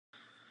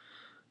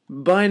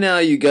By now,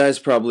 you guys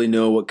probably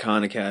know what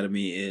Khan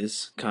Academy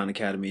is,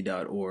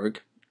 khanacademy.org.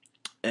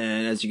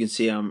 And as you can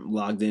see, I'm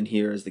logged in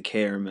here as the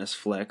KRMS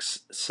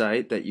Flex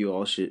site that you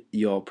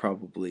all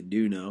probably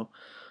do know.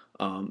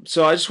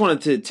 So I just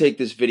wanted to take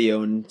this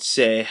video and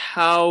say,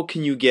 how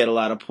can you get a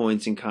lot of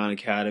points in Khan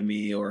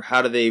Academy, or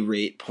how do they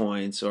rate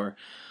points, or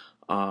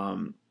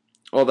all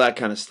that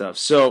kind of stuff.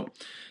 So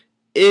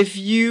if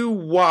you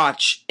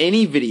watch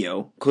any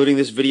video, including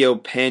this video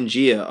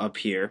Pangea up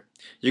here,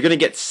 you're going to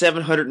get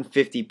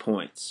 750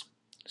 points.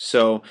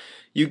 So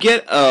you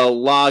get a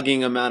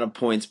logging amount of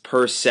points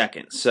per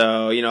second.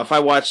 So, if I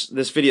watch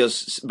this video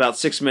is about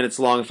 6 minutes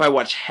long, if I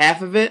watch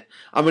half of it,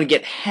 I'm going to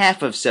get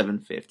half of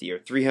 750 or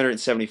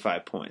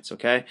 375 points,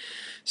 okay?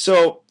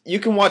 So you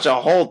can watch a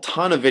whole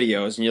ton of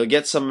videos and you'll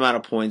get some amount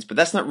of points, but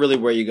that's not really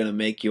where you're going to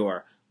make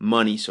your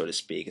money, so to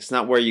speak. It's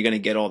not where you're going to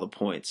get all the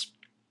points.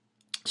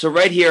 So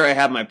right here I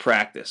have my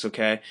practice,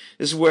 okay?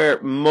 This is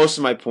where most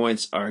of my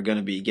points are going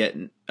to be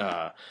getting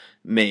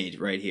made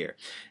right here.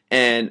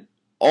 And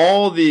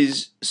all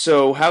these,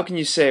 so how can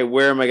you say,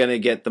 where am I going to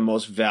get the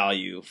most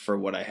value for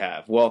what I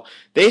have? Well,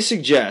 they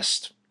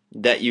suggest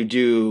that you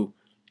do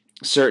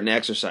certain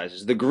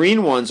exercises. The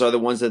green ones are the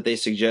ones that they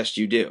suggest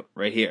you do,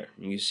 right here.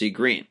 You see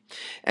green.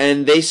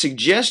 And they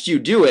suggest you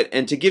do it,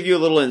 and to give you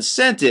a little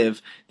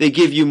incentive, they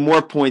give you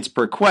more points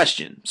per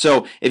question.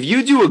 So if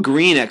you do a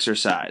green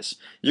exercise,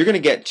 you're going to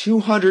get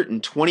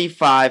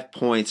 225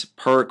 points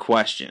per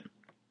question.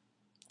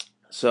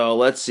 So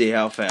let's see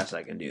how fast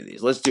I can do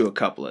these. Let's do a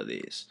couple of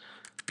these.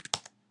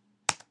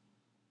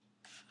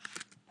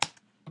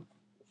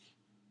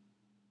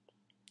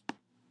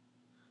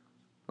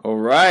 All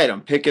right, I'm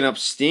picking up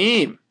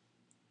steam.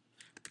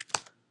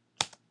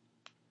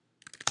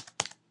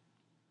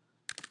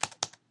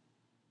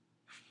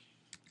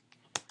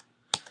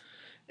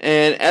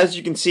 And as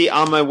you can see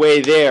on my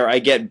way there, I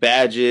get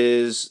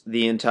badges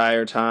the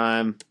entire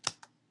time.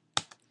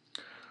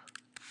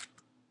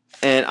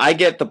 And I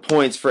get the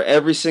points for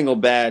every single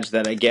badge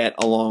that I get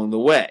along the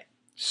way.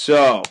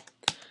 So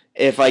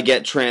if I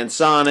get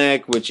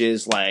transonic, which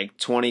is like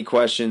 20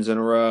 questions in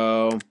a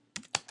row,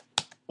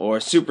 or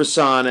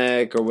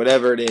supersonic, or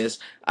whatever it is,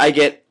 I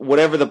get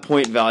whatever the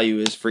point value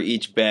is for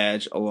each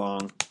badge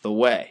along the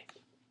way.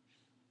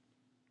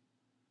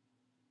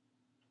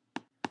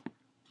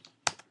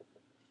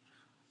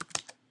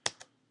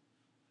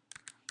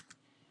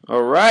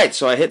 Alright,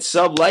 so I hit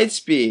sub light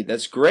speed.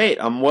 That's great.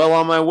 I'm well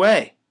on my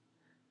way.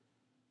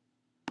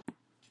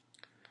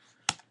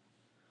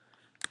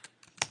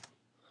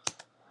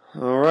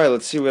 Alright,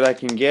 let's see what I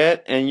can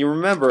get. And you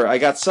remember, I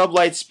got sub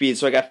light speed,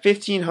 so I got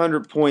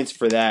 1,500 points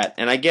for that.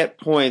 And I get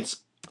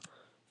points.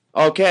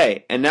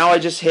 Okay, and now I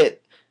just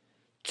hit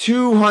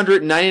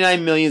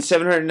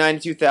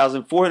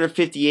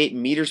 299,792,458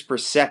 meters per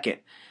second.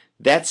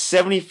 That's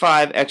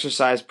 75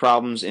 exercise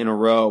problems in a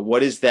row.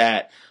 What is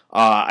that?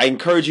 I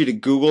encourage you to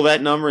Google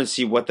that number and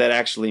see what that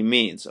actually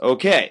means.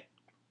 Okay.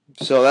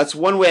 So that's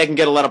one way I can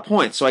get a lot of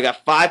points. So I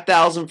got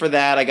 5,000 for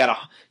that. I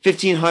got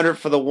 1,500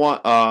 for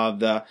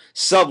the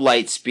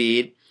sublight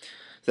speed.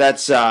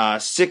 That's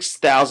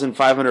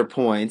 6,500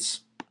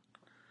 points.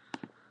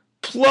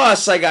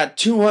 Plus, I got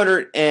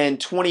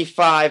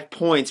 225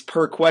 points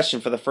per question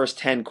for the first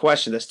 10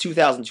 questions. That's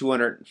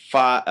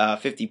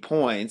 2,250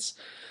 points.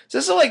 So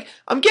this is like,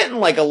 I'm getting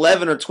like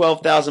 11 or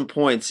 12,000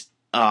 points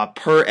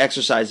per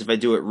exercise if I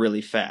do it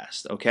really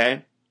fast.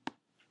 Okay.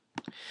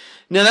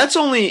 Now that's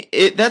only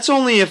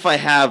if I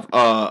have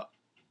a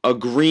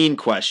green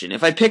question.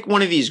 If I pick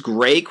one of these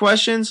gray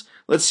questions,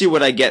 let's see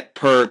what I get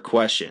per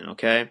question,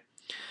 okay?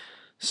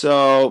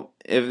 So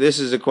if this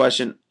is a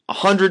question,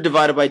 100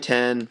 divided by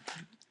 10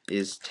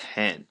 is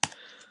 10.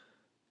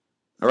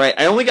 All right,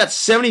 I only got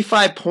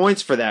 75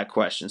 points for that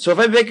question. So if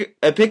I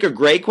pick a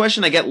gray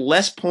question, I get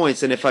less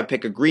points than if I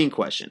pick a green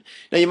question.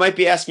 Now you might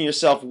be asking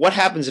yourself, what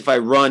happens if I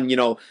run,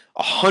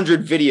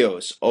 100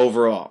 videos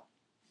overall?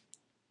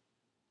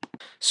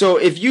 So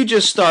if you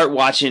just start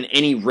watching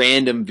any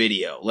random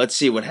video, let's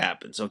see what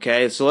happens,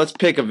 okay? So let's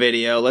pick a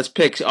video. Let's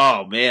pick,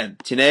 oh man,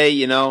 today,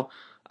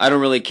 I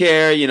don't really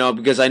care,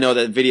 because I know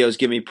that videos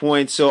give me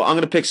points. So I'm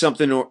going to pick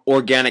something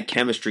organic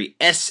chemistry,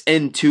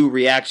 SN2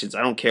 reactions.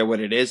 I don't care what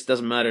it is. It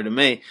doesn't matter to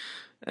me.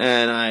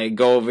 And I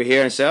go over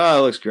here and say, oh,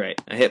 it looks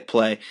great. I hit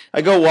play.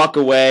 I go walk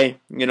away.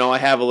 I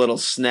have a little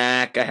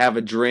snack. I have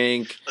a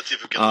drink. Let's see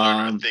if we can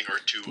learn a thing or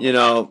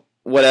two.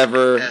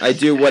 Whatever. I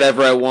do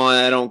whatever I want.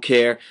 I don't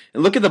care.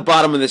 And look at the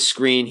bottom of the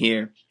screen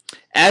here.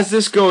 As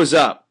this goes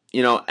up,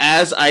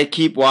 as I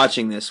keep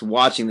watching this, and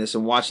watching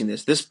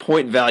this, this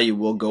point value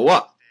will go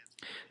up.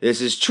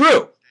 This is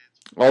true.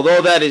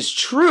 Although that is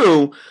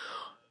true,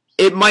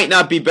 it might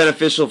not be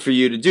beneficial for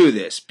you to do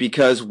this.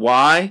 Because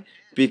why?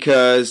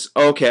 Because,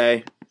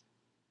 okay,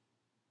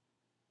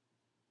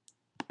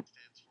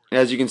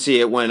 as you can see,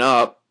 it went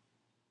up.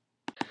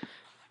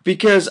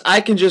 Because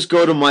I can just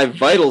go to my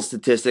vital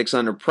statistics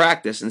under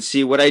practice and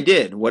see what I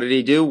did. What did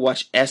he do?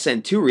 Watch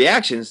SN2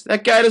 reactions.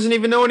 That guy doesn't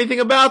even know anything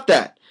about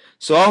that.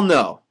 So I'll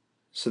know.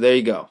 So there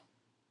you go.